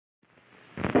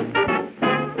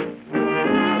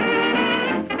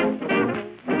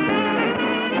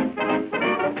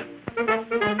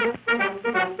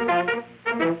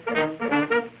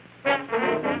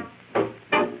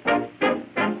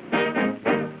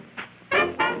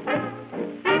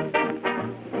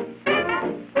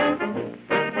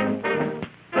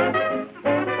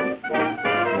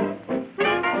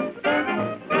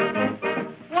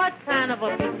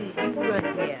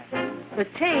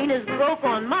broke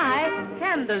on my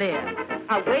chandelier.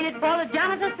 I waited for the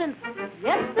janitor since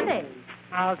yesterday.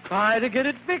 I'll try to get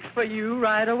it fixed for you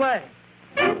right away.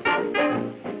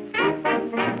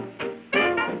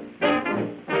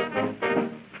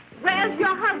 Where's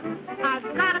your husband? I've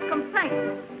got a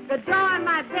complaint. The door in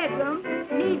my bedroom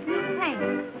needs new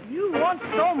paint. You want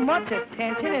so much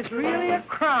attention, it's really a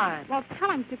crime. Well,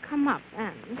 tell him to come up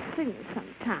and see me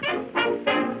sometime.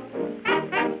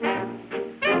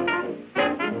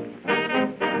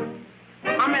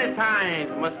 How many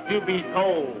times must you be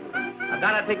told? I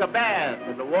gotta take a bath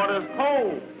and the water's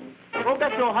cold. Go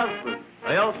get your husband,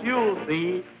 or else you'll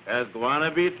see there's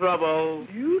gonna be trouble.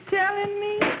 You telling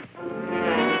me?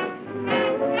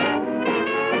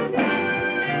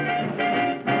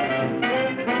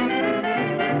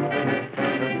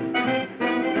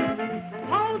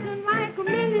 Posing like a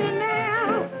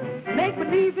millionaire, make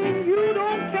believing you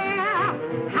don't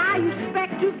care how you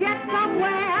expect to get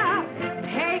somewhere.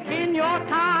 Taking your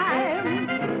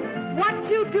time. What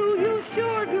you do, you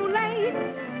sure do late,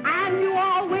 and you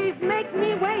always make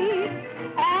me wait.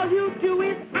 All you do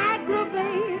is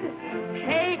aggravate.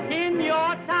 Taking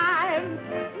your time.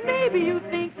 Maybe you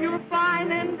think you're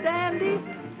fine and dandy,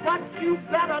 but you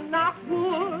better knock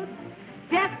wood.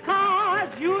 Just 'cause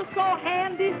you're so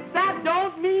handy, that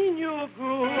don't mean you're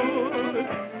good.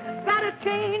 Better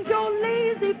change your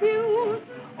lazy views,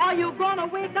 or you're gonna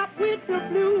wake up with the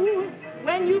blues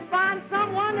when you find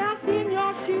someone else in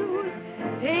your shoes.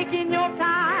 Taking your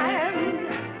time,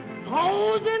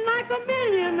 posing like a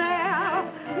millionaire.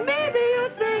 Maybe you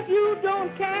think you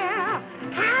don't care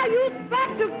how you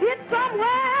expect to get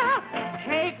somewhere.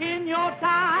 Taking your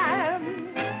time.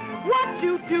 What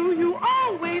you do, you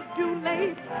always do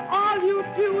late. All you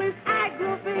do is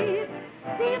aggravate.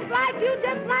 Seems like you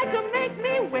just like to make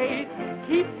me wait.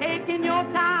 Keep taking your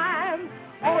time.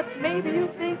 Oh, it's maybe you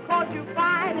think 'cause you're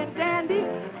fine and dandy,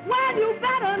 well, you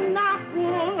better knock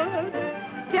wood.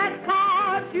 Just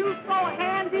 'cause you're so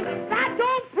handy, that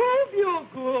don't prove you're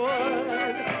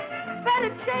good.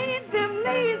 Better change them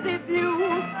lazy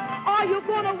views, or you're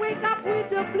gonna wake up with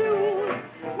the blues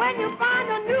when you find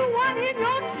a new one in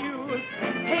your shoes.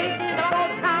 Taking your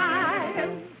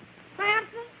time.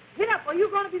 Samson, get up, or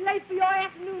you're gonna be late for your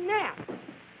afternoon nap.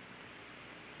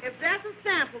 If that's a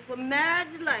sample for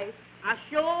marriage life, I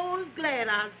sure was glad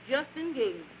I was just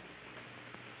engaged.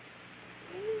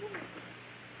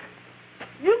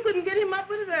 You couldn't get him up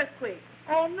with an earthquake.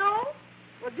 Oh, no?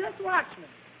 Well, just watch me.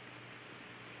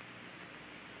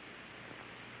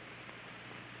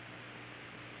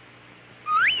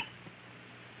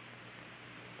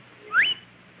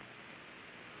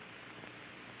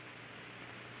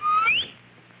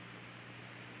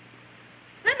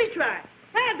 Let me try.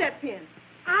 Have that pen.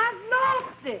 I've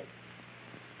lost it.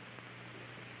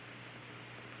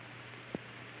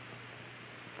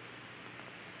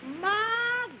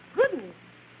 My goodness.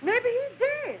 Maybe he's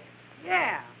dead.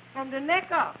 Yeah, from the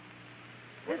neck up.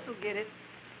 This'll get it.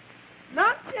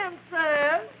 Lunch him,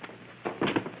 sir.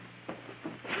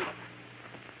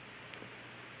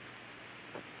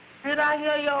 Did I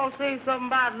hear y'all say something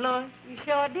about lunch? You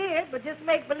sure did, but just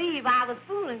make believe I was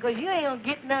fooling, 'cause you ain't gonna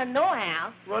get none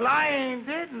nohow. Well, I ain't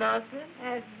did nothing.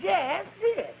 That's just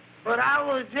it. But I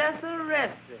was just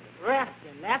arrested.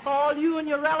 Resting. That's all you and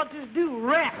your relatives do,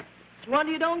 rest. It's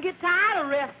wonder you don't get tired of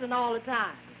resting all the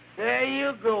time. There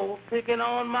you go, picking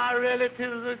on my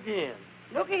relatives again.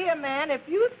 Look here, man, if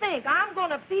you think I'm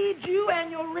gonna feed you and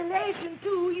your relation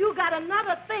too, you got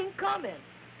another thing coming.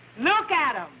 Look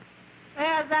at 'em.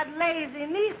 There's that lazy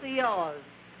niece of yours.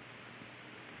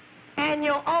 And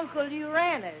your Uncle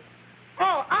Uranus.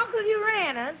 Oh, Uncle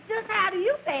Uranus, just how do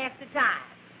you pass the time?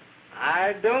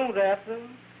 I don't, Ethel.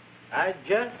 I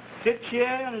just sit here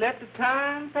and let the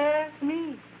time pass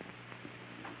me.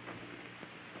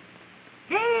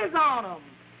 Gaze on 'em.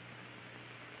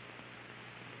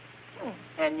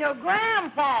 And your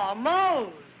grandpa,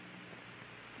 Mose.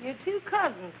 Your two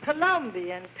cousins,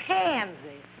 Columbia and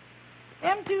Pansy.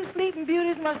 Them two sleeping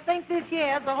beauties must think this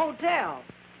here's a hotel.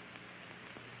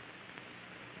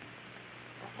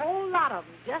 A whole lot of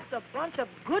them, just a bunch of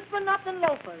good-for-nothing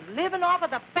loafers living off of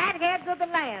the fatheads of the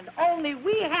land. Only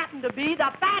we happen to be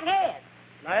the fatheads.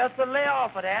 Now, Ethel, lay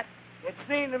off of that. It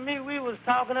seemed to me we was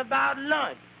talking about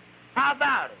lunch. How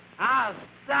about it? I'll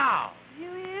starve.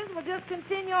 You is? Well, just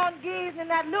continue on gazing in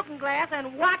that looking glass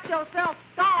and watch yourself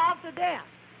starve to death.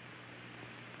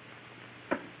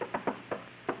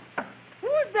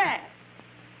 Who's that?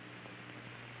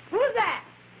 Who's that?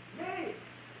 Me.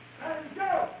 Cousin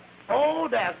Joe. Oh,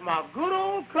 that's my good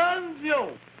old cousin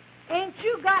Joe. Ain't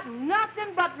you got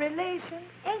nothing but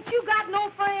relations? Ain't you got no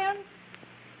friends?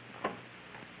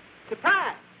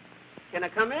 Surprise. Can I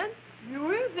come in?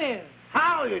 You is in.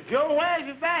 How are you, Joe? Where's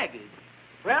your baggage?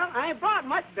 Well, I ain't brought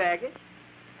much baggage.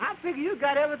 I figure you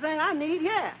got everything I need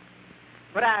here.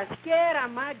 But I was scared I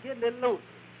might get a little lonesome.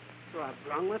 So I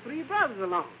brung my 3 brothers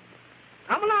along.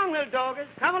 Come along, little doggies.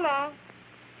 Come along.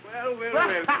 Well,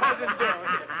 Cousin Joe.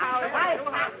 How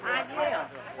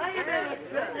you doing?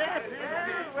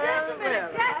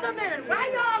 Just a minute. Where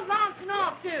y'all launching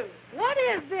off to? What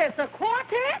is this, a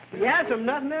quartet? Yes, I'm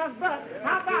nothing else but.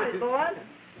 How about it, boys?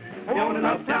 On an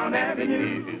uptown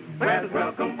avenue, where the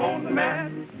welcome on the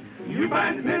mat. You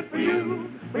find it meant for you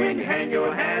when you hang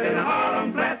your hat in a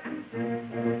Harlem flat.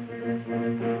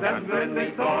 That's when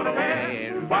they sort of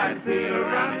wear white seal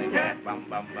around the cat.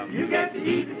 You get to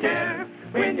eat the chair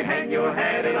when you hang your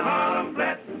hat in a Harlem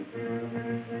flat.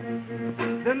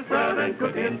 Then the southern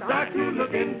cooking starts to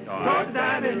looking towards the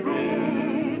dining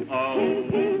room.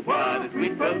 Oh, what a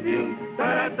sweet perfume.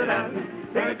 Da-da-da-da.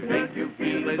 That makes you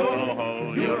feel as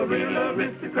though you're a real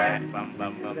aristocrat.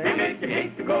 They make you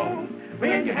hate to go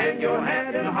when you hang your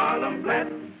hat in a Harlem flat.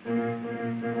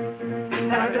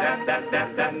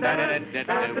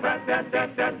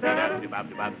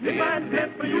 You find it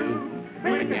for you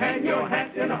when you hang your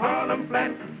hat in a Harlem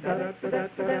flat.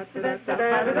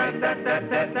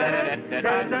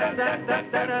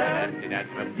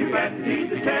 You got to eat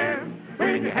the chair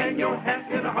when you hang your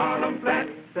hat in a Harlem flat.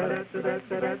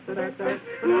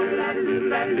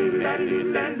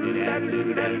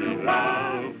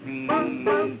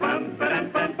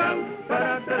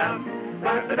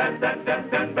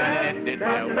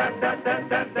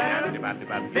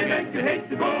 They make you hate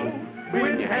to go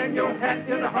when you hang your hat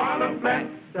in a Harlem flat.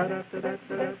 Just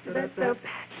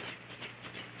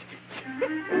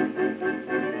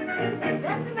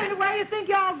a minute, where you think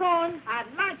y'all going? I'd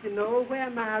like to know where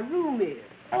my room is.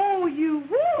 Oh, you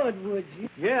would you?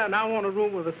 Yeah, and I want a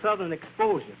room with a southern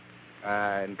exposure.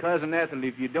 And Cousin Ethel,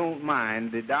 if you don't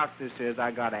mind, the doctor says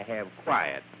I gotta have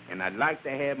quiet, and I'd like to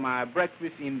have my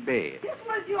breakfast in bed. This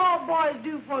what you all boys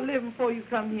do for a living before you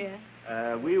come here?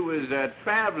 We was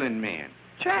traveling men.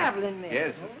 Traveling men.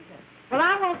 Yes. Well,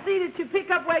 I want to see that you pick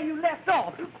up where you left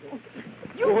off.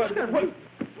 What's the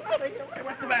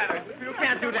matter? You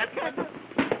can't do that.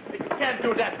 You can't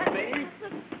do that to me.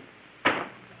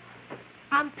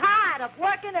 I'm tired of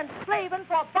working and slaving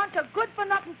for a bunch of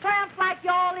good-for-nothing tramps like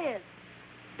y'all is.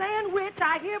 Saying which,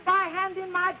 I hereby hand in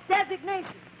my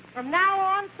designation. From now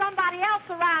on, somebody else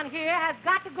around here has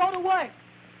got to go to work.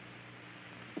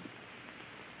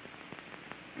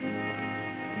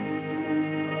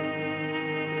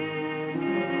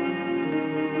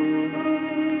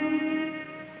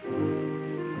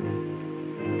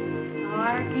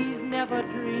 Darkies never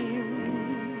dream.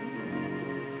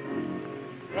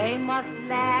 They must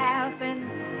laugh and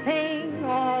sing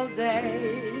all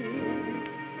day.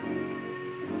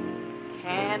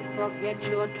 Can't forget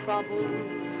your troubles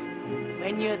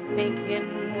when you're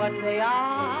thinking what they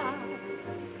are.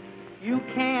 You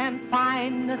can't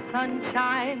find the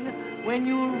sunshine when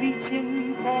you're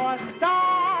reaching for a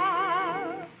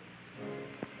star.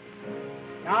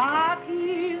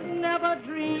 Darkies never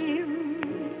dream.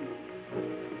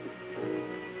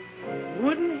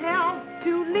 Wouldn't help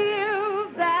to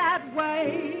live that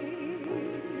way.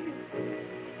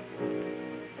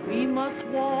 We must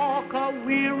walk a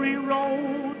weary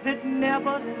road that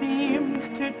never seems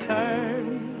to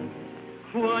turn.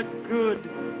 What good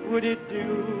would it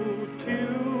do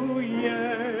to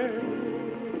yearn?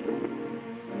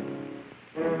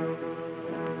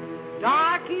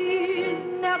 Darkies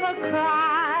never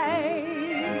cry.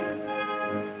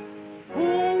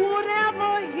 Who would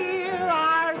ever hear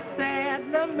our sad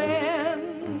lament?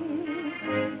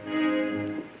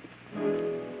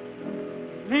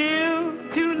 Live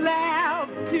to laugh,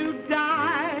 to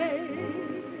die.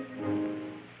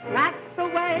 That's the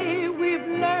way we've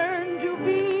learned to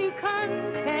be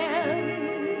content.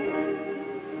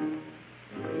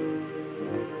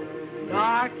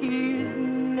 Darkies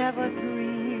never dream.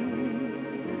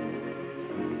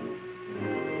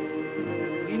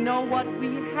 We know what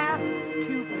we have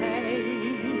to pay.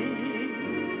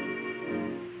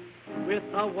 With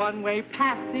a one-way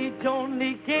passage,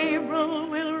 only Gabriel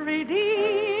will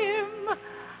redeem.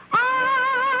 On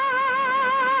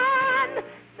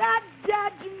that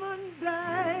judgment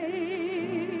day,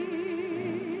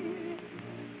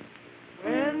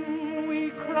 when we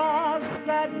cross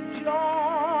that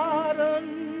Jordan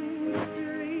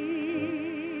stream,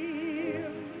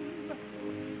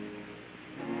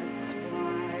 that's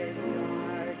why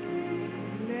darkies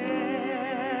never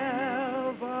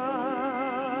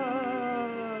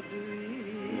dream.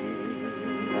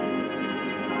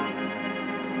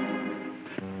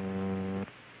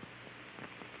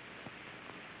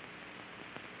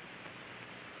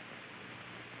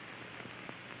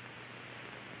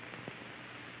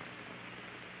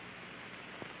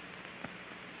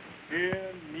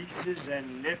 Dear nieces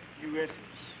and nephews,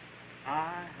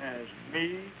 I has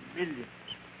made millions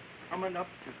coming up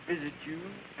to visit you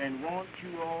and want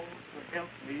you all to help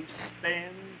me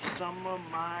spend some of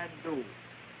my dough.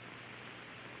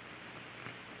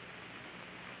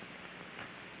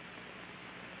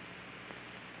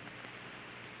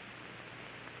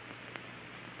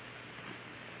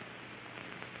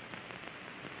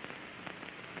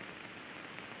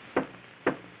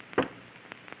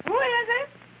 Who is it?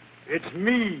 It's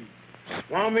me,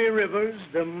 Swami Rivers,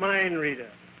 the mind reader.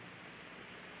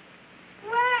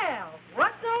 Well,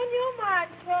 what's on your mind,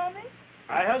 Swami?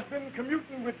 I has been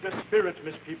commuting with the spirits,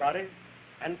 Miss Peabody,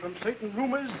 and from certain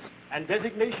rumors and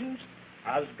designations,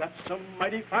 I've got some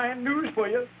mighty fine news for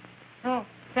you. Oh,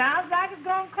 sounds like it's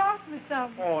going to cost me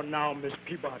something. Oh, now, Miss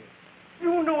Peabody,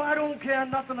 you know I don't care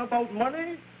nothing about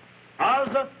money. I's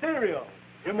ethereal,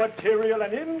 immaterial,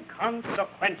 and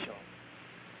inconsequential.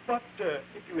 But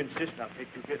if you insist, I'll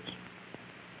take 2 bits.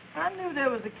 I knew there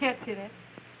was a catch in it.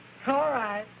 All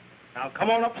right. Now,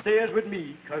 come on upstairs with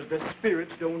me, because the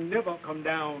spirits don't never come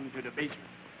down to the basement.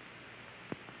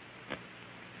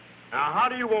 Now, how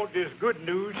do you want this good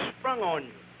news sprung on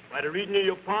you? By the reading of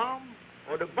your palm,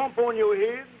 or the bump on your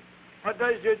head, or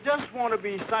does you just want to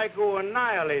be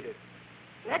psycho-annihilated?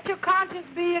 Let your conscience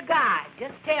be your guide.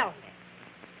 Just tell me.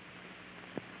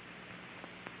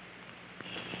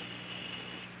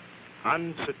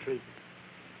 Concentrate.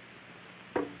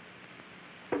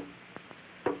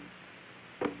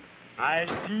 I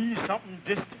see something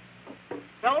distant.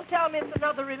 Don't tell me it's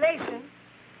another relation.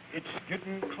 It's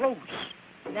getting close.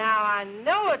 Now, I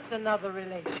know it's another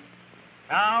relation.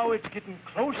 Now it's getting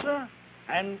closer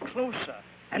and closer.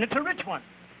 And it's a rich one.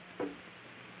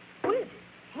 Who is it?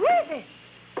 Who is it?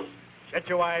 Shut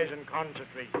your eyes and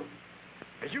concentrate.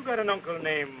 Has you got an uncle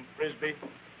named Frisbee?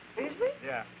 Frisbee?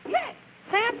 Yeah. Yes.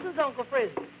 Samson's Uncle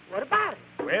Frisbee. What about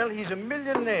it? Well, he's a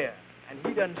millionaire, and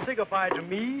he done signified to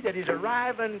me that he's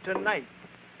arriving tonight.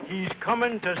 He's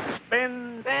coming to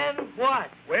spend... Spend what?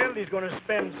 Well, he's going to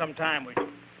spend some time with you.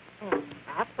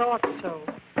 I thought so.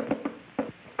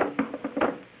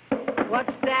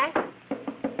 What's that?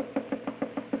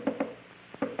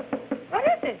 What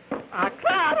is it? I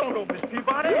don't know, Miss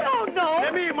Peabody. You don't know?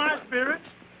 Let me, my spirits.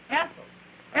 Ethel.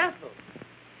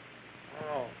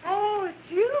 Oh, it's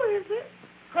you, is it?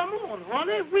 Come on,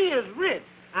 honey. We is rich.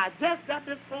 I just got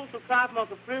this postal card from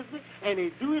Uncle Frisbee, and he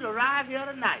due to arrive here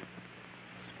tonight.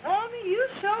 Swami, you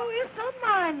sure is some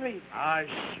mind reader. I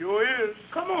sure is.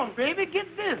 Come on, baby,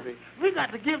 get busy. We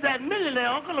got to give that millionaire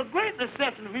uncle a great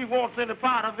reception if he wants any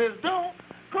part of his dough.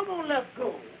 Come on, let's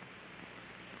go.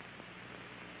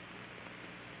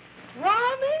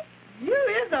 Swami, you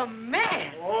is a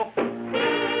man. Oh.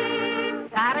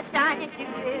 Got a shiny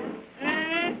shoe.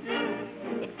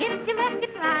 It gets you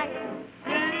multiplying.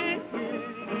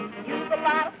 Use a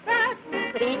lot of stuff,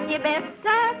 but in your best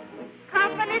stuff,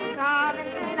 company's calling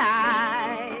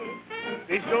tonight.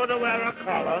 Be sure to wear a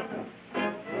collar.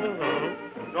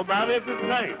 No matter if it's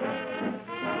night.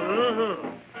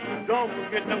 Don't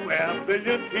forget to wear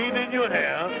brilliantine in your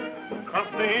hair.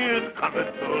 Company is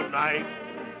coming tonight.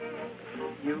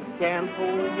 You can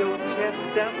hold your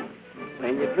chest up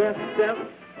when you're dressed up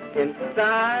in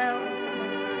style.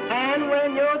 And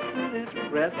when your suit is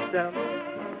pressed up,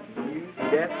 you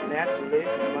just naturally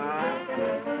smile.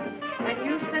 And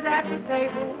you sit at the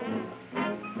table.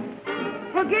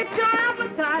 Forget your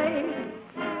appetite.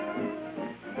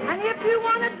 And if you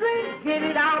want a drink, get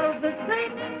it out of the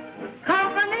sink.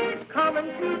 Company's coming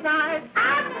tonight. I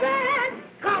said,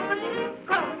 company's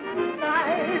coming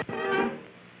tonight.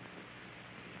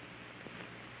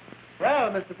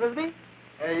 Well, Mr. Frisbee,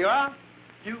 here you are.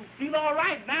 You feel all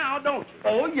right now, don't you?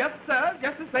 Oh, yes, sir.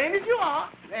 Just the same as you are.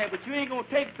 Yeah, but you ain't gonna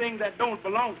take things that don't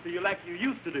belong to you like you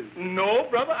used to do. No,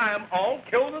 brother, I am all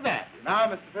killed to that. Now,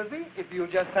 Mr. Frisbee, if you'll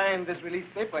just sign this release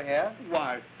paper here.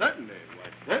 Why, certainly.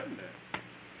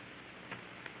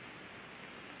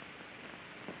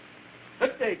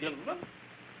 Good day, gentlemen.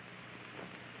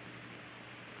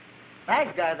 Nice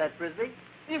guy, that Frisbee.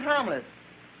 He's harmless.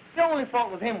 The only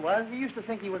fault with him was he used to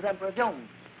think he was Emperor Jones.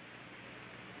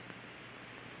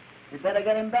 We better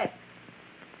get him back.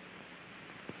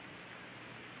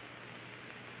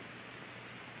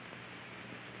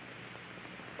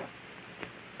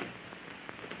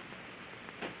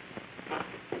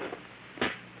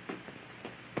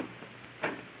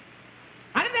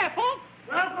 Hi there, folks.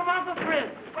 Welcome, Uncle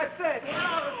Frisbee. What's that?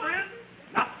 Hello,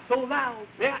 Frisbee. Not so loud.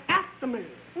 They're after me.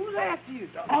 Who's after you?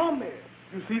 The army.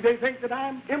 You see, they think that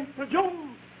I'm Emperor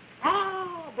Jones.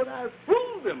 Ah, but I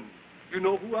fooled them. You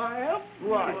know who I am?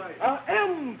 Who are you? I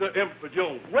am the Emperor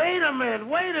Jones. Wait a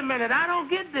minute. I don't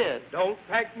get this. Don't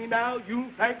thank me now.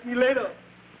 You thank me later.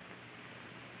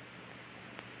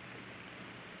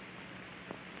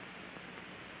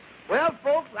 Well,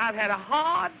 folks, I've had a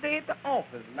hard day at the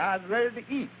office, and I was ready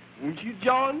to eat. Won't you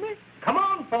join me? Come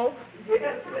on, folks.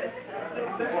 Yes.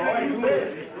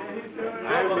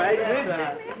 I'm right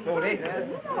with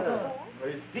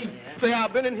you. Say,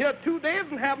 I've been in here 2 days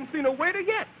and haven't seen a waiter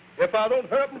yet. If I don't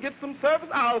hurry up and get some service,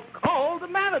 I'll call the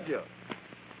manager.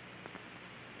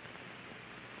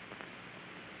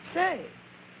 Say,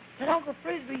 that Uncle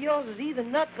Frisbee yours is either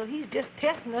nuts or he's just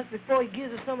testing us before he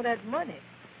gives us some of that money.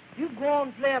 You go on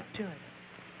and play up to him.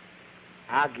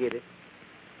 I'll get it.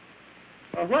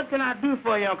 Well, what can I do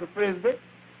for you, Uncle Frisbee?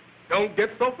 Don't get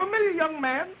so familiar, young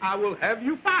man. I will have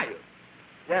you fired.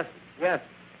 Yes, sir.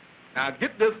 Now,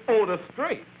 get this order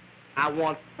straight. I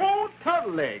want 4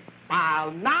 turtle legs,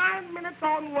 filed 9 minutes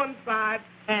on one side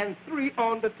and 3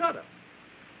 on the t'other.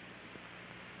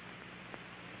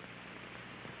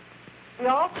 We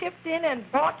all chipped in and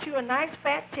bought you a nice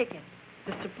fat chicken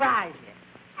to surprise you.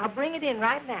 I'll bring it in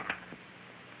right now.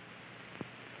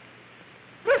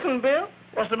 Listen, Bill.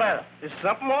 What's the matter? There's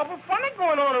something awful funny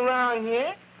going on around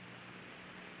here.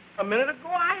 A minute ago,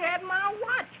 I had my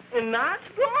watch, and now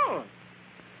it's gone.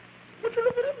 What you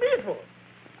looking at me for?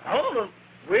 Hold on.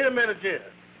 Wait a minute, Jed.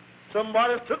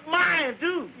 Somebody took mine,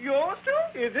 too. Yours,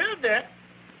 too? Is it that?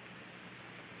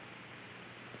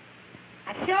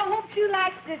 I sure hope you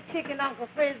like this chicken, Uncle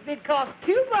Frisbee. It costs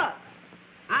 $2.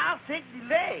 I'll take the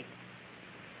leg.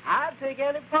 I'll take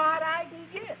any part I can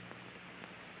get.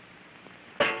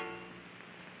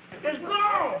 It's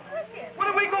gone. What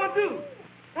are we going to do?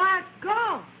 Why, it's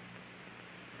gone.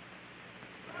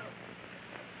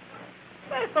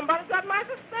 Say, somebody got my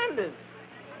suspenders.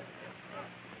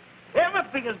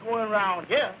 Everything is going around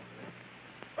here.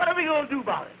 What are we going to do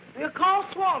about it? We'll call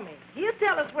Swami. He'll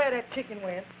tell us where that chicken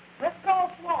went. Let's call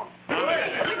Swami. What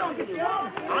are we going to do?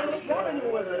 I'm just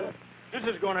wondering whether... This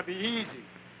is going to be easy.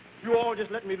 You all just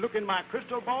let me look in my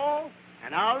crystal ball,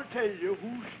 and I'll tell you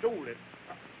who stole it.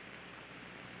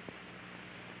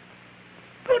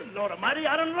 Good Lord Almighty,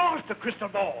 I done lost the crystal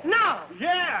ball. No.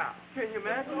 Yeah. Can you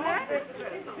imagine that?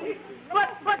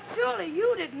 But surely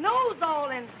you that knows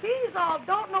all and sees all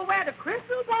don't know where the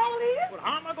crystal ball is? Well,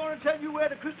 how am I going to tell you where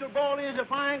the crystal ball is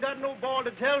if I ain't got no ball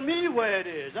to tell me where it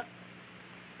is?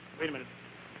 Wait a minute.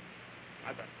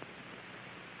 I got it.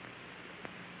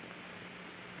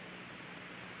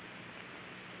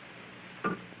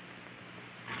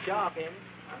 Sharp, him.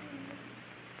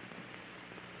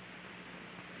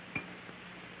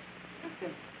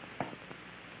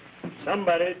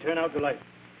 Somebody turn out the light.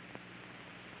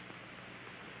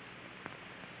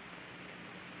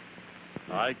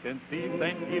 I can see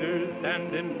St. Peter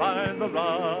standing by the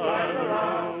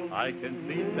rock. I can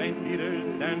see St.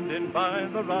 Peter standing by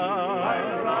the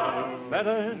rock.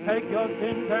 Better take your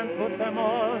sins and put them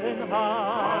all in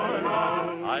heart.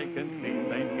 I can see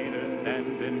St. Peter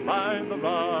standing by the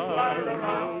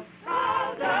rock.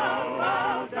 Bow down,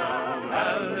 bow down,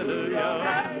 hallelujah,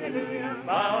 hallelujah.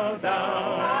 Bow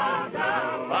down,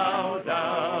 bow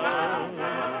down.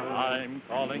 I'm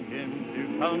calling him to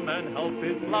come and help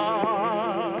his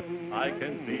flock. I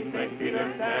can see St.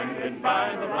 Peter standing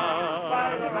by the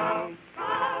rock.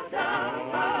 Bow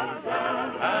down,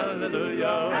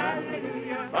 hallelujah, hallelujah.